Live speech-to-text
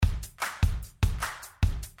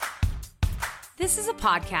This is a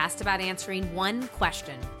podcast about answering one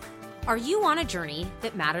question. Are you on a journey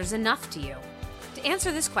that matters enough to you? To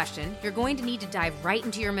answer this question, you're going to need to dive right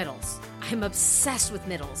into your middles. I'm obsessed with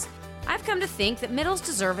middles. I've come to think that middles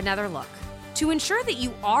deserve another look. To ensure that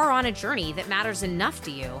you are on a journey that matters enough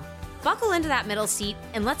to you, buckle into that middle seat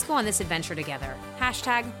and let's go on this adventure together.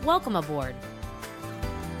 #welcome aboard.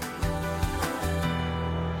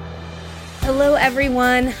 Hello,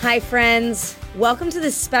 everyone. Hi, friends. Welcome to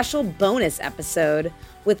this special bonus episode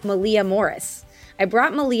with Malia Morris. I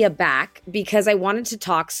brought Malia back because I wanted to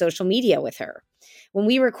talk social media with her. When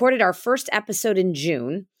we recorded our first episode in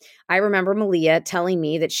June, I remember Malia telling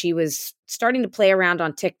me that she was starting to play around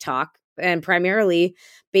on TikTok and primarily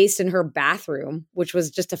based in her bathroom, which was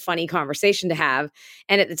just a funny conversation to have.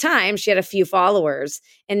 And at the time, she had a few followers.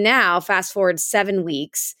 And now, fast forward 7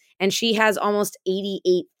 weeks, and she has almost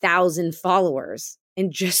 88,000 followers in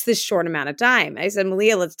just this short amount of time. I said,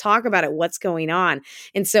 Malia, let's talk about it. What's going on?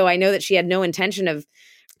 And so I know that she had no intention of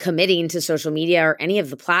committing to social media or any of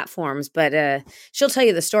the platforms, but she'll tell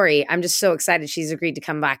you the story. I'm just so excited she's agreed to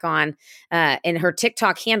come back on. And her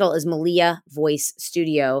TikTok handle is Malia Voice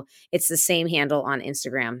Studio. It's the same handle on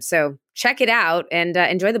Instagram. So check it out and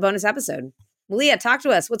enjoy the bonus episode. Malia, talk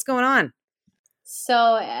to us. What's going on?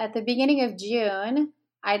 So at the beginning of June,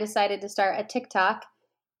 I decided to start a TikTok,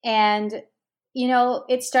 and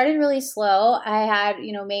it started really slow. I had,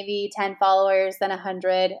 maybe 10 followers, then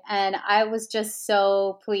 100. And I was just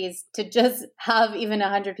so pleased to just have even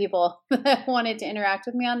 100 people that wanted to interact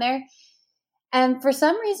with me on there. And for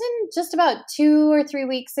some reason, just about 2 or 3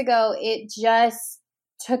 weeks ago, it just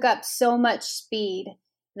took up so much speed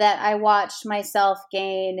that I watched myself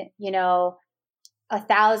gain,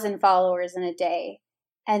 1,000 followers in a day.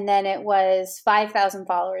 And then it was 5,000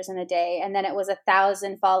 followers in a day. And then it was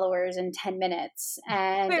 1,000 followers in 10 minutes.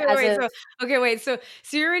 And So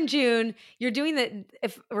you're in June, you're doing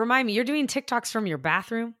remind me, you're doing TikToks from your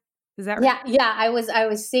bathroom. Is that right? Yeah. I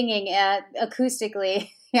was singing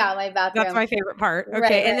acoustically. Yeah, my bathroom. That's my favorite part. Okay.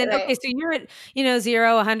 Right, and then, right. Okay. So you're at,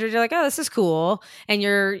 0, 100, you're like, oh, this is cool. And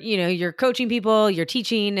you're coaching people, you're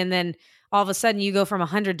teaching. And then all of a sudden you go from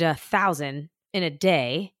 100 to 1,000 in a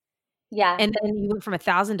day. Yeah. And then you went from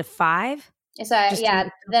 1,000 to 5? So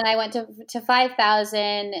then I went to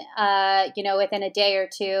 5,000, within a day or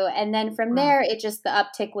two. And then from there, the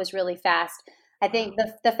uptick was really fast. I think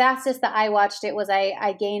the fastest that I watched it was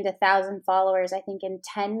I gained 1,000 followers, I think in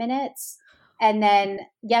 10 minutes. And then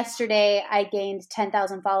yesterday I gained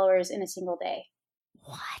 10,000 followers in a single day.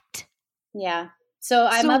 What? Yeah. So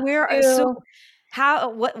I'm up to...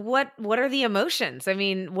 what are the emotions? I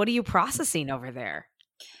mean, what are you processing over there?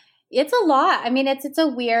 It's a lot. I mean, it's a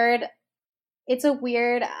weird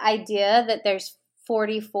idea that there's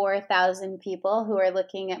 44,000 people who are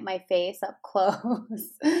looking at my face up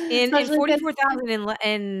close. In 44,000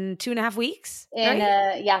 in 2.5 weeks?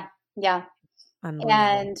 Right? Yeah.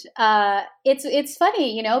 And it's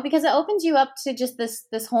funny, because it opens you up to just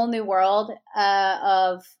this whole new world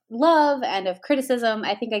of love and of criticism.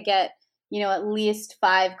 I think I get at least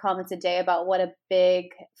 5 comments a day about what a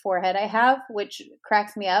big forehead I have, which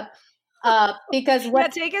cracks me up. Because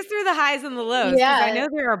take us through the highs and the lows. Yeah, I know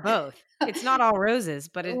there are both. It's not all roses,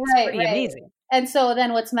 but it's pretty amazing. And so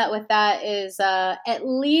then what's met with that is at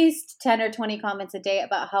least 10 or 20 comments a day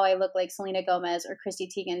about how I look like Selena Gomez or Chrissy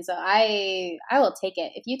Teigen. So I will take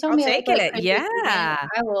it. If you tell me I look like Chrissy Teigen, I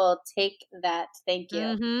will take that. Thank you.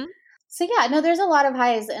 Mm-hmm. So there's a lot of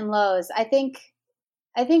highs and lows. I think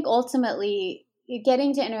ultimately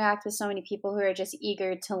getting to interact with so many people who are just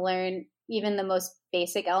eager to learn even the most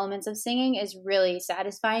basic elements of singing is really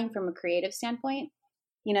satisfying from a creative standpoint.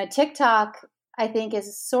 TikTok, I think,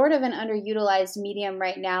 is sort of an underutilized medium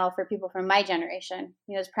right now for people from my generation.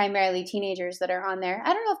 It's primarily teenagers that are on there.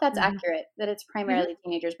 I don't know if that's accurate, that it's primarily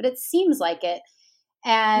teenagers, but it seems like it.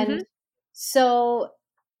 And so,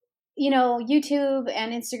 YouTube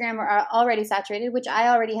and Instagram are already saturated, which I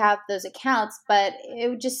already have those accounts, but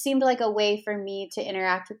it just seemed like a way for me to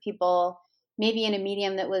interact with people, maybe in a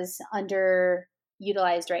medium that was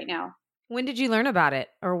underutilized right now. When did you learn about it,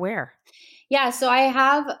 or where? Yeah, so I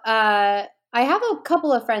have a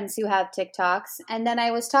couple of friends who have TikToks, and then I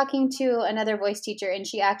was talking to another voice teacher, and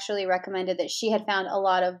she actually recommended that she had found a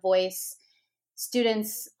lot of voice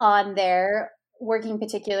students on there working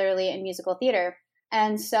particularly in musical theater.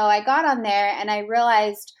 And so I got on there and I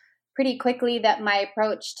realized pretty quickly that my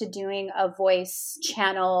approach to doing a voice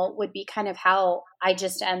channel would be kind of how I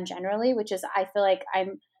just am generally, which is I feel like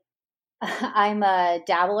I'm a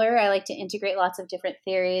dabbler. I like to integrate lots of different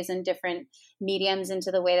theories and different mediums into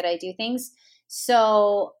the way that I do things.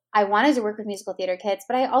 So I wanted to work with musical theater kids,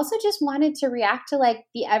 but I also just wanted to react to like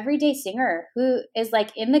the everyday singer who is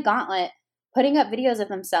like in the gauntlet, putting up videos of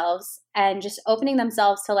themselves and just opening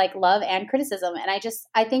themselves to like love and criticism. And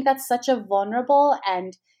I think that's such a vulnerable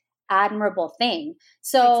and admirable thing.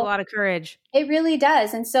 So Takes a lot of courage. it really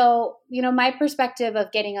does. And so, my perspective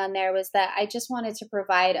of getting on there was that I just wanted to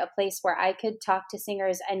provide a place where I could talk to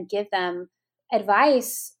singers and give them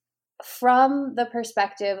advice from the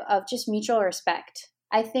perspective of just mutual respect.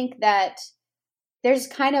 I think that there's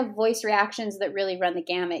kind of voice reactions that really run the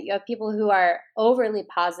gamut. You have people who are overly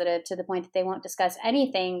positive to the point that they won't discuss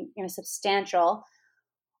anything, substantial,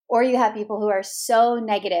 or you have people who are so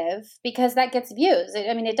negative because that gets views.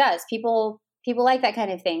 It does. People like that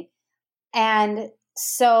kind of thing. And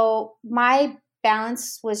so my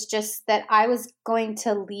balance was just that I was going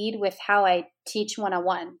to lead with how I teach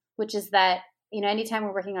one-on-one, which is that, anytime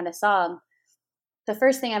we're working on a song, the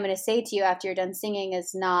first thing I'm going to say to you after you're done singing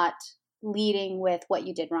is not leading with what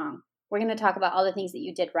you did wrong. We're going to talk about all the things that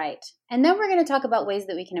you did right. And then we're going to talk about ways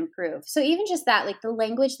that we can improve. So even just that, like the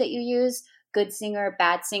language that you use, good singer,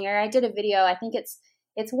 bad singer. I did a video. I think it's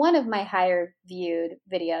one of my higher viewed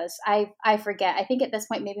videos. I forget. I think at this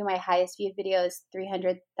point, maybe my highest viewed video is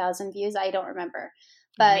 300,000 views. I don't remember.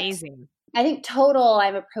 But amazing. I think total,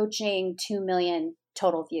 I'm approaching 2 million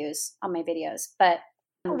total views on my videos. But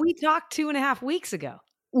we talked 2.5 weeks ago.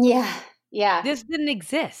 Yeah. This didn't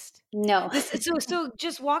exist. No. So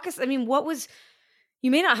just walk us. What was,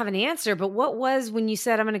 you may not have an answer, but what was when you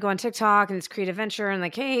said, I'm going to go on TikTok and it's creative venture and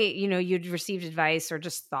like, hey, you'd received advice or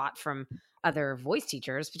just thought from other voice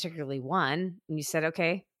teachers, particularly one, and you said,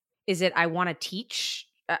 okay, is it, I want to teach,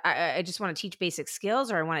 I just want to teach basic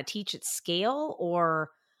skills, or I want to teach at scale,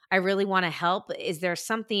 or I really want to help? Is there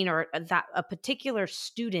something, or that a particular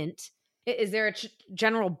student, is there a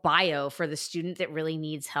general bio for the student that really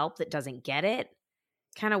needs help that doesn't get it?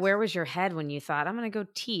 Kind of where was your head when you thought, I'm going to go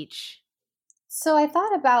teach? So I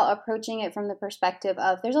thought about approaching it from the perspective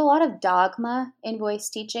of there's a lot of dogma in voice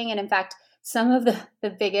teaching. And in fact, some of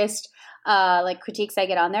the biggest critiques I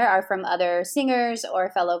get on there are from other singers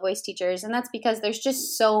or fellow voice teachers. And that's because there's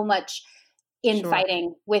just so much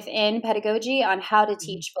infighting within pedagogy on how to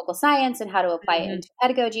teach vocal science and how to apply it into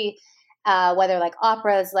pedagogy. Whether like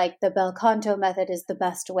operas, like the bel canto method is the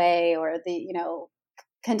best way, or the,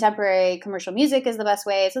 contemporary commercial music is the best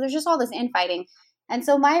way. So there's just all this infighting. And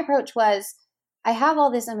so my approach was, I have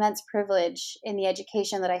all this immense privilege in the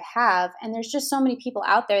education that I have, and there's just so many people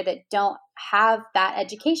out there that don't have that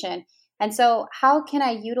education. And so how can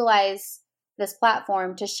I utilize this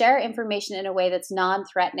platform to share information in a way that's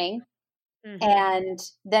non-threatening and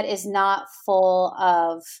that is not full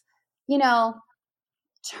of,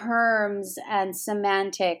 terms and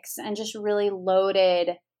semantics and just really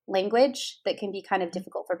loaded language that can be kind of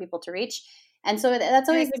difficult for people to reach. And so that's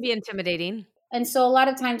always going to be intimidating. And so a lot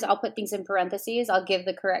of times I'll put things in parentheses. I'll give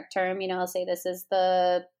the correct term. I'll say this is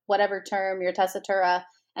the whatever term, your tessitura.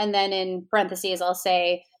 And then in parentheses, I'll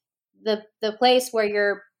say the place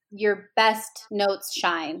where your best notes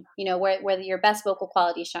shine, where your best vocal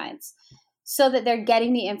quality shines, so that they're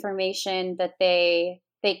getting the information that they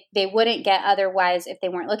wouldn't get otherwise if they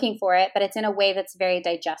weren't looking for it, but it's in a way that's very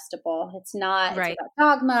digestible. It's not it's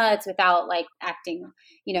without dogma. It's without like acting,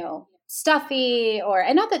 stuffy,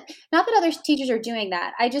 and not that other teachers are doing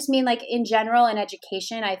that. I just mean like in general in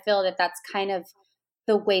education, I feel that that's kind of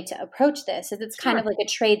the way to approach this. Is it's kind of like a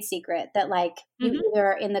trade secret that like you either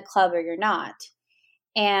are in the club or you're not.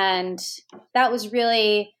 And that was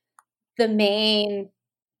really the main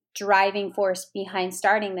driving force behind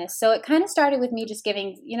starting this. So it kind of started with me just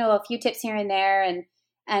giving, a few tips here and there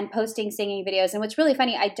and posting singing videos. And what's really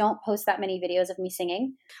funny, I don't post that many videos of me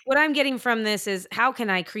singing. What I'm getting from this is, how can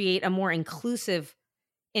I create a more inclusive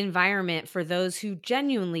environment for those who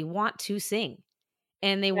genuinely want to sing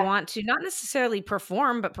and they want to not necessarily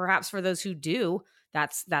perform, but perhaps for those who do,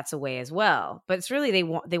 that's a way as well. But it's really, they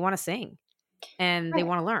want to sing and they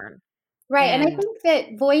want to learn. Right. And I think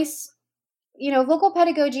that voice, vocal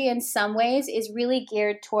pedagogy in some ways is really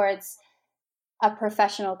geared towards a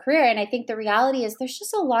professional career. And I think the reality is there's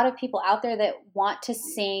just a lot of people out there that want to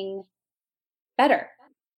sing better.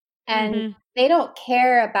 And they don't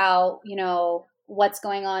care about, what's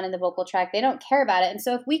going on in the vocal track. They don't care about it. And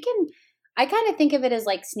so if we can, I kind of think of it as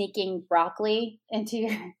like sneaking broccoli into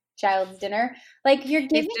your child's dinner. Like you're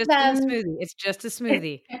giving them a smoothie. It's just a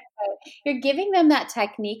smoothie. You're giving them that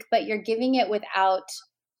technique, but you're giving it without,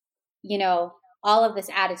 all of this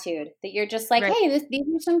attitude that you're just like, hey, these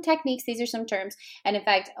are some techniques. These are some terms. And in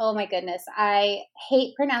fact, oh my goodness, I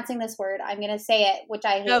hate pronouncing this word. I'm going to say it, which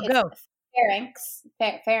I hate. Go. Pharynx,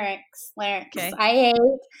 larynx. Okay. I hate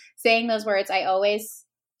saying those words. I always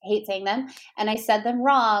hate saying them, and I said them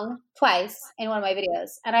wrong twice in one of my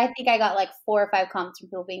videos. And I think I got like 4 or 5 comments from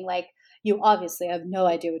people being like, you obviously have no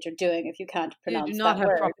idea what you're doing if you can't You do pronounce not that have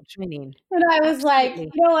word. proper training. And I was like,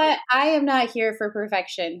 Absolutely. you know what? I am not here for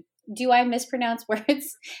perfection. Do I mispronounce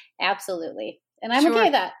words? Absolutely. And I'm okay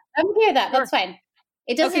with that. I'm okay with that. Sure. That's fine.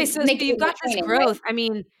 It Okay, doesn't so make it you've got this training, growth. right? I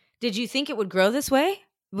mean, did you think it would grow this way?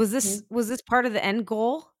 Was this part of the end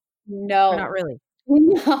goal or not No. really?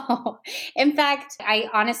 No. In fact, I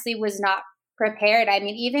honestly was not prepared. I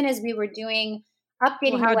mean, even as we were doing Well,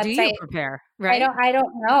 updating the how do you website, prepare, I right?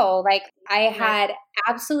 don't know. Like I Right. had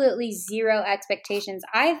absolutely zero expectations.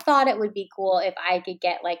 I thought it would be cool if I could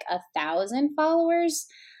get like 1,000 followers.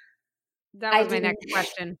 That I was my didn't. next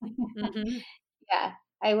question. Mhm. Yeah,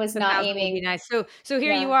 I was The not 1,000 would be aiming. nice. So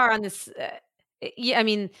here you Yeah. are on this, yeah, I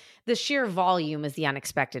mean, the sheer volume is the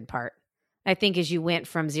unexpected part. I think as you went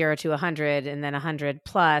from 0 to 100 and then 100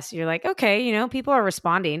 plus, you're like, "Okay, people are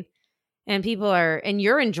responding and and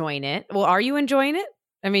you're enjoying it." Well, are you enjoying it?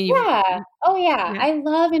 I mean, Yeah. Oh yeah. yeah. I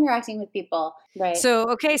love interacting with people. Right. So,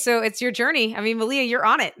 okay, so it's your journey. I mean, Malia, you're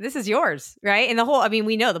on it. This is yours, right? And I mean,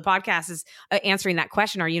 we know the podcast is answering that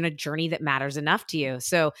question. Are you in a journey that matters enough to you?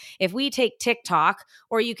 So, if we take TikTok,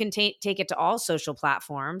 or you can take it to all social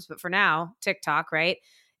platforms, but for now, TikTok, right?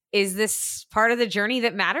 Is this part of the journey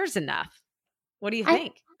that matters enough? What do you I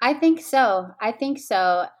think? I think so. I think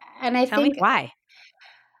so. And Tell me why.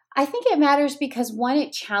 I think it matters because one,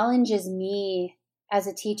 it challenges me as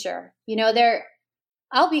a teacher.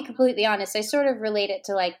 I'll be completely honest, I sort of relate it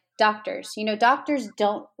to like doctors. Doctors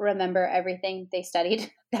don't remember everything they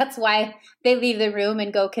studied. That's why they leave the room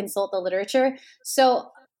and go consult the literature. So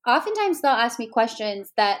oftentimes they'll ask me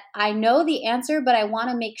questions that I know the answer, but I want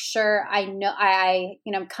to make sure I know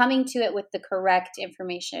I'm coming to it with the correct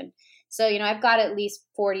information. So, I've got at least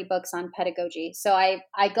 40 books on pedagogy. So I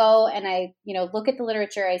go and I, look at the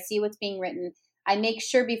literature, I see what's being written. I make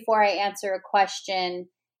sure before I answer a question,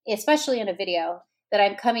 especially in a video, that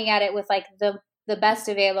I'm coming at it with like the best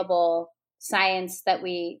available science that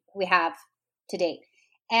we have to date.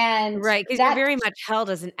 And Right, because you're that very much held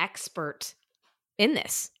as an expert in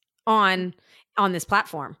this on this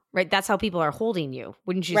platform, right? That's how people are holding you,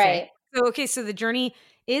 wouldn't you say? right. So, okay, so the journey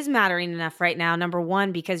is mattering enough right now. Number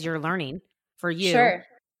one, because you're learning for you. Sure.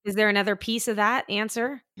 Is there another piece of that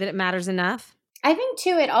answer that it matters enough? I think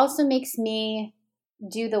too, it also makes me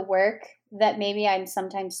do the work that maybe I'm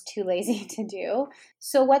sometimes too lazy to do.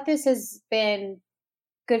 So what this has been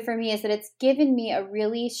good for me is that it's given me a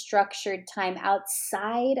really structured time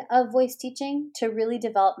outside of voice teaching to really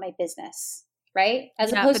develop my business, right?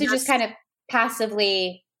 As Yeah, opposed but to just that's kind of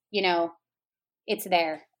passively, it's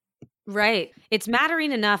there. right. It's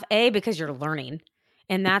mattering enough, A, because you're learning.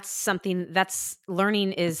 And that's something that's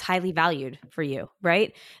learning is highly valued for you,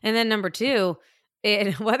 right? And then number two,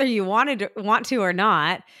 whether you want to or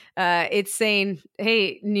not, it's saying,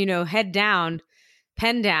 hey, head down,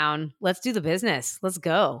 pen down, let's do the business. Let's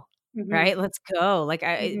go. Mm-hmm. Right? Let's go. Like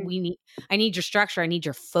Mm-hmm. I need your structure. I need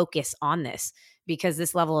your focus on this because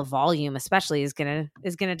this level of volume especially is going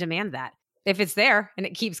to demand that. If it's there and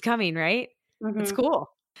it keeps coming, right? It's Mm-hmm. cool.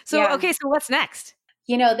 So, Yeah. okay, so what's next?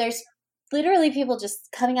 There's literally people just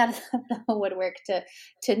coming out of the woodwork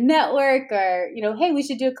to network or, hey, we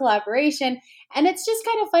should do a collaboration. And it's just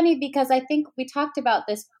kind of funny because I think we talked about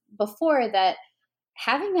this before, that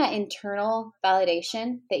having that internal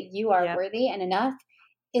validation that you are Yep. worthy and enough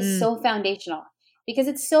is Mm, so foundational, because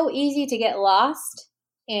it's so easy to get lost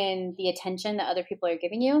in the attention that other people are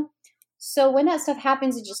giving you. So when that stuff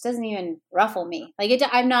happens, it just doesn't even ruffle me. Like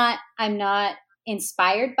I'm not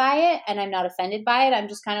inspired by it, and I'm not offended by it. I'm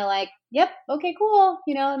just kind of like, yep, okay, cool.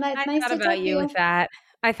 I Nice thought to talk about to you with you. that.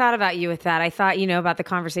 I thought about you with that. I thought, about the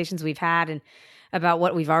conversations we've had and about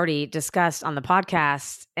what we've already discussed on the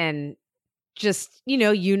podcast and just,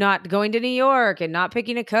 you not going to New York and not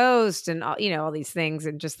picking a coast and all these things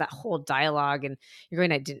and just that whole dialogue and you're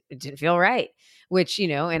going, it didn't feel right, which,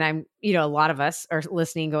 and I'm, a lot of us are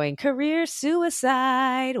listening going, career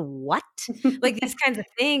suicide, what? Like these kinds of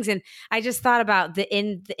things. And I just thought about the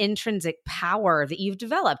intrinsic power that you've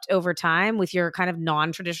developed over time with your kind of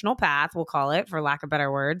non-traditional path, we'll call it for lack of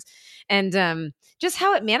better words. And just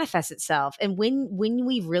how it manifests itself and when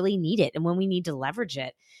we really need it and when we need to leverage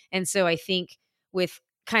it. And so I think with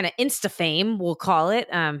kind of Insta fame, we'll call it,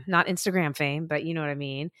 not Instagram fame, but you know what I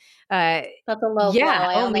mean? That's a low blow. Yeah.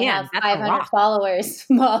 I Oh only have man, that's a 500 rock. followers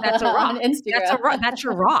That's a rock. on That's a Instagram. rock. That's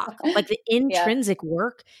your rock. Like the Yeah. intrinsic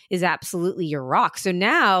work is absolutely your rock. So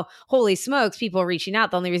now, holy smokes, people are reaching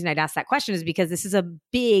out. The only reason I'd ask that question is because this is a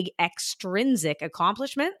big extrinsic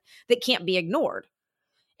accomplishment that can't be ignored.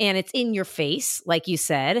 and it's in your face, like you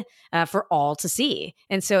said, for all to see.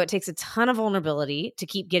 And so it takes a ton of vulnerability to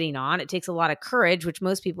keep getting on. It takes a lot of courage, which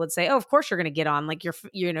most people would say, "Oh, of course you're going to get on. Like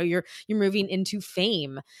you're moving into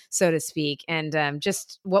fame, so to speak." And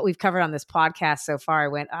just what we've covered on this podcast so far, I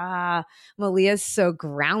went, Malia's so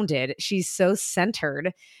grounded. She's so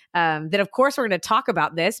centered. That of course we're going to talk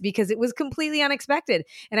about this because it was completely unexpected.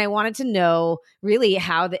 And I wanted to know really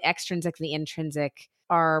how the extrinsic and the intrinsic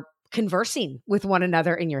are conversing with one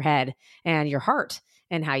another in your head and your heart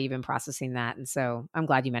and how you've been processing that. And so I'm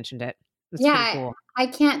glad you mentioned it. It's pretty cool. I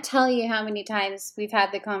can't tell you how many times we've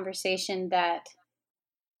had the conversation that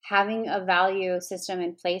having a value system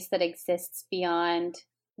in place that exists beyond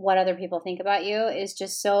what other people think about you is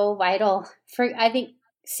just so vital for, I think,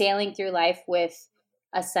 sailing through life with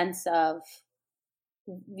a sense of,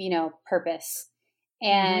 purpose.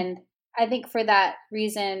 And I think for that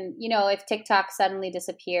reason, if TikTok suddenly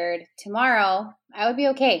disappeared tomorrow, I would be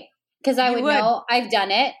okay. Because I would know I've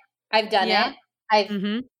done it. I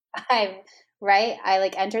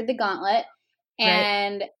entered the gauntlet,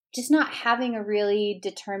 and just not having a really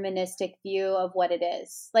deterministic view of what it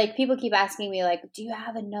is. Like, people keep asking me, like, do you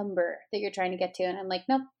have a number that you're trying to get to? And I'm like,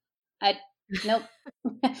 nope. Nope.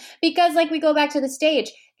 Because we go back to the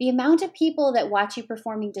stage, the amount of people that watch you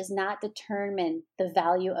performing does not determine the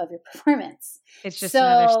value of your performance. It's just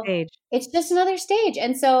another stage. It's just another stage.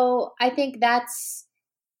 And so I think that's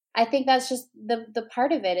just the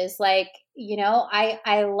part of it is I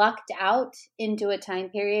lucked out into a time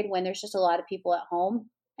period when there's just a lot of people at home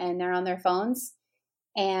and they're on their phones.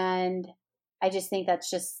 And I just think it's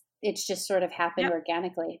just sort of happened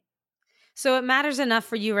organically. So it matters enough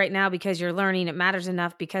for you right now because you're learning. It matters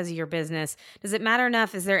enough because of your business. Does it matter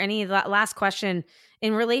enough? Is there any last question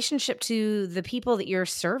in relationship to the people that you're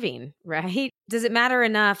serving, right? Does it matter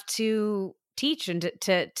enough to teach and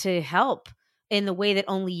to help in the way that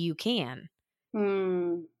only you can?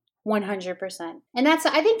 100%. And I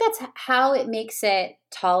think that's how it makes it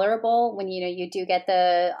tolerable when, you do get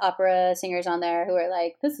the opera singers on there who are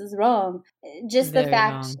like, this is wrong. Just the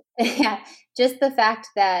fact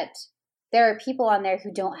that there are people on there who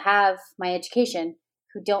don't have my education,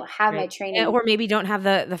 who don't have my training. Or maybe don't have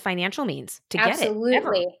the financial means to get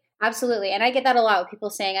it. Absolutely. And I get that a lot with people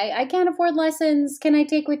saying, I can't afford lessons. Can I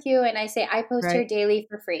take with you? And I say, I post here daily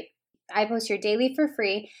for free.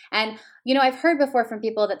 And, I've heard before from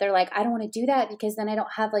people that they're like, I don't want to do that because then I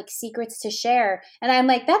don't have secrets to share. And I'm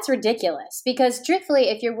like, that's ridiculous. Because truthfully,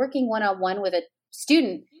 if you're working one-on-one with a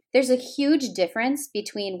student, there's a huge difference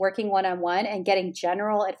between working one-on-one and getting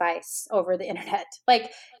general advice over the internet.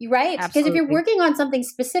 Right? Because if you're working on something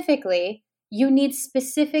specifically, you need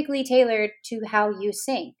specifically tailored to how you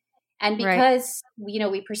sing. And because,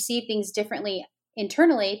 we perceive things differently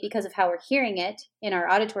internally because of how we're hearing it in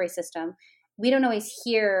our auditory system, we don't always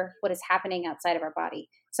hear what is happening outside of our body.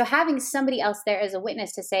 So having somebody else there as a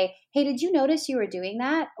witness to say, hey, did you notice you were doing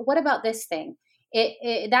that? What about this thing?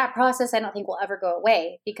 That process I don't think will ever go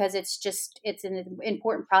away because it's an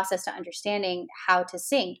important process to understanding how to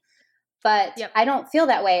sing. But I don't feel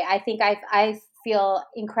that way. I think I feel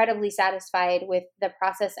incredibly satisfied with the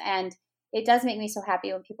process, and it does make me so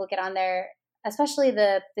happy when people get on there, especially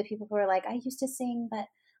the people who are like, I used to sing, but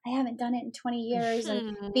I haven't done it in 20 years.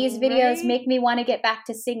 And these videos make me want to get back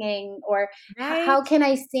to singing, or how can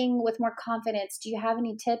I sing with more confidence? Do you have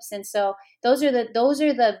any tips? And so those are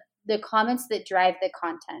the comments that drive the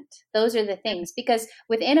content. Those are the things, because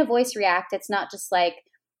within a Voice React, it's not just like,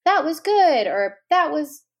 that was good or that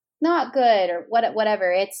was not good or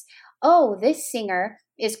whatever. It's, oh, this singer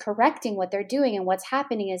is correcting what they're doing. And what's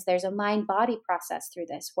happening is there's a mind-body process through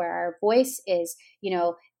this where our voice is,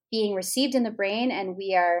 being received in the brain, and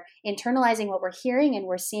we are internalizing what we're hearing, and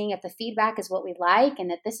we're seeing if the feedback is what we like,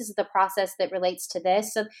 and that this is the process that relates to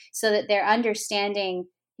this. So that they're understanding,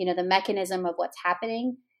 the mechanism of what's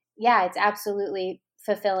happening. Yeah, it's absolutely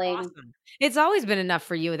fulfilling. Awesome. It's always been enough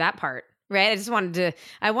for you, that part, right?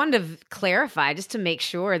 I wanted to clarify just to make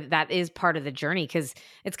sure that is part of the journey, because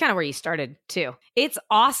it's kind of where you started too. It's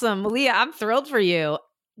awesome. Malia, I'm thrilled for you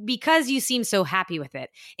because you seem so happy with it,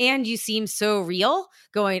 and you seem so real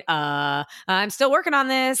going, I'm still working on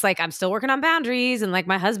this. I'm still working on boundaries. And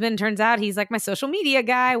my husband, turns out he's my social media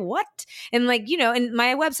guy. What? And and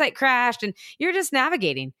my website crashed, and you're just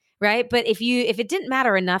navigating. Right. But if it didn't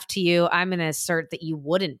matter enough to you, I'm going to assert that you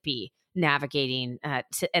wouldn't be navigating at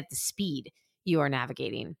the speed you are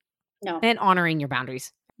navigating. No. And honoring your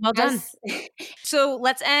boundaries. Well done. So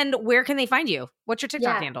let's end. Where can they find you? What's your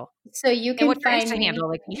TikTok handle? So you can find your Insta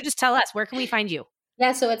handle. You just tell us, where can we find you?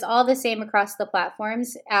 Yeah. So it's all the same across the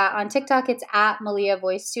platforms. On TikTok, it's at Malia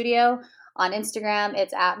Voice Studio. On Instagram,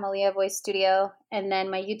 it's at Malia Voice Studio. And then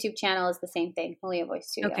my YouTube channel is the same thing, Malia Voice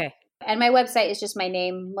Studio. Okay. And my website is just my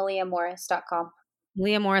name, maliamorris.com.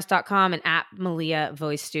 maliamorris.com and at Malia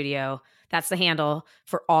Voice Studio. That's the handle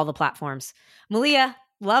for all the platforms. Malia,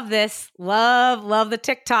 love this. Love the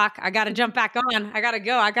TikTok. I got to jump back on. I got to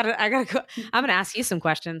go. I got to go. I'm going to ask you some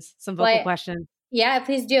questions, some vocal questions. Yeah,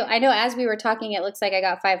 please do. I know as we were talking, it looks like I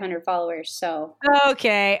got 500 followers. So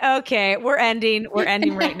okay. We're ending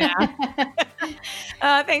right now.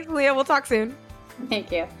 Thanks, Malia. We'll talk soon.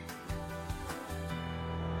 Thank you.